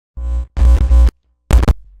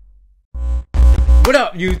What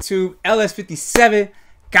up, YouTube? LS57,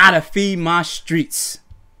 gotta feed my streets.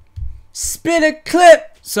 Spit a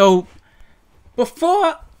clip. So,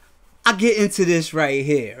 before I get into this right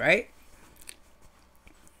here, right?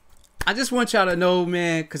 I just want y'all to know,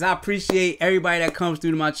 man, because I appreciate everybody that comes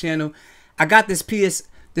through to my channel. I got this $20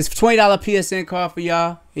 PSN card for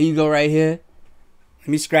y'all. Here you go right here. Let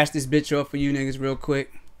me scratch this bitch off for you niggas real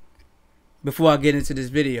quick before I get into this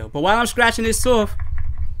video. But while I'm scratching this off,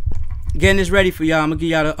 getting this ready for y'all, I'm gonna give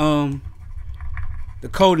y'all the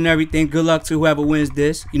code and everything. Good luck to whoever wins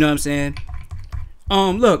this. You know what I'm saying?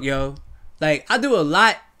 Look, yo, like I do a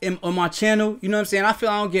lot on my channel. You know what I'm saying? I feel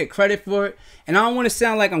I don't get credit for it, and I don't want to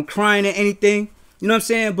sound like I'm crying at anything. You know what I'm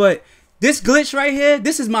saying? But this glitch right here,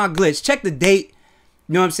 this is my glitch. Check the date.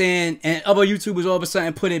 You know what I'm saying? And other YouTubers all of a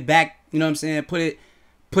sudden put it back. You know what I'm saying?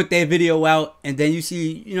 Put their video out, and then you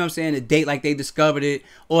see, you know what I'm saying, the date like they discovered it,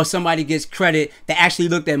 or somebody gets credit that actually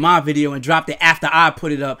looked at my video and dropped it after I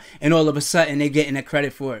put it up, and all of a sudden they getting the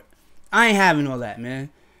credit for it. I ain't having all that,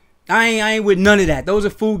 man. I ain't with none of that. Those are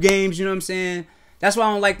fool games, you know what I'm saying? That's why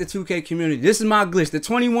I don't like the 2K community. This is my glitch. The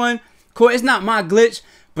 21 core, it's not my glitch,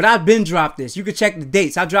 but I've been dropped this. You can check the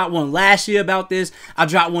dates. I dropped one last year about this. I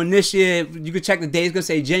dropped one this year. You can check the date. It's gonna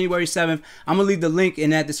say January 7th. I'm gonna leave the link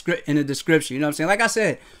in the description. You know what I'm saying? Like I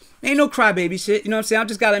said, ain't no crybaby shit. You know what I'm saying? I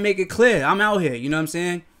just gotta make it clear. I'm out here. You know what I'm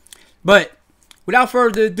saying? But without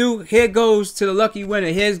further ado, here goes to the lucky winner.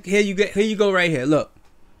 Here you go right here. Look.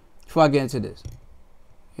 Before I get into this,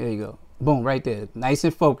 here you go. Boom, right there. Nice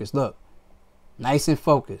and focused. Look. Nice and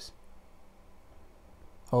focused.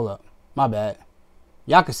 Hold up. My bad.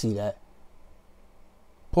 Y'all can see that.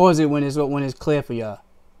 Pause it when it's clear for y'all.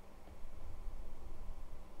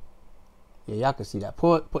 Yeah, y'all can see that.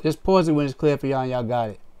 Just pause it when it's clear for y'all and y'all got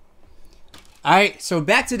it. Alright, so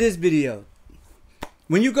back to this video.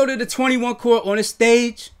 When you go to the 21 court on a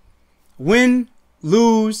stage, win,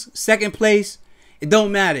 lose, second place, it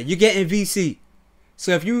don't matter. You're getting VC.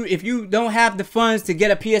 So if you don't have the funds to get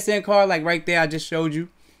a PSN card like right there I just showed you,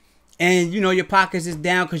 and you know your pockets is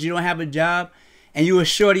down because you don't have a job, and you a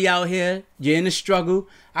shorty out here, you're in the struggle,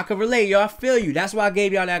 I can relate, y'all. I feel you. That's why I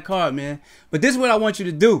gave y'all that card, man. But this is what I want you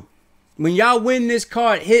to do. When y'all win this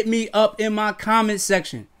card, hit me up in my comment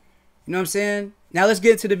section. You know what I'm saying? Now let's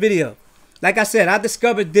get into the video. Like I said, I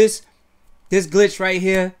discovered this glitch right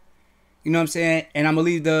here. You know what I'm saying? And I'm going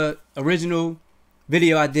to leave the original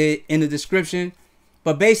video I did in the description.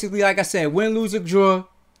 But basically, like I said, win, lose, or draw,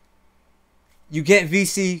 you get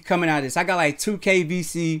VC coming out of this. I got like 2K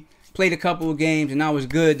VC. Played a couple of games and I was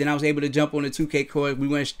good. Then I was able to jump on the 2K court. We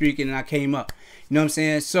went streaking and I came up. You know what I'm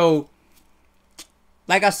saying? So,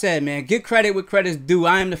 like I said, man, get credit where credit's due.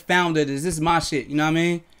 I am the founder of this. This is my shit. You know what I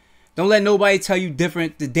mean? Don't let nobody tell you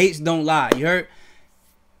different. The dates don't lie. You heard?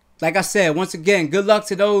 Like I said, once again, good luck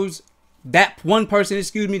to that one person,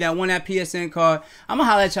 excuse me, that won that PSN card. I'm going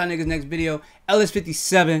to holler at y'all niggas next video.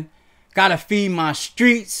 LS57. Gotta feed my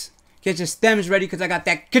streets. Get your stems ready because I got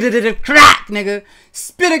that crack, nigga.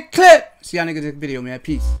 Spit a clip. See y'all niggas next video, man.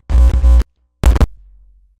 Peace.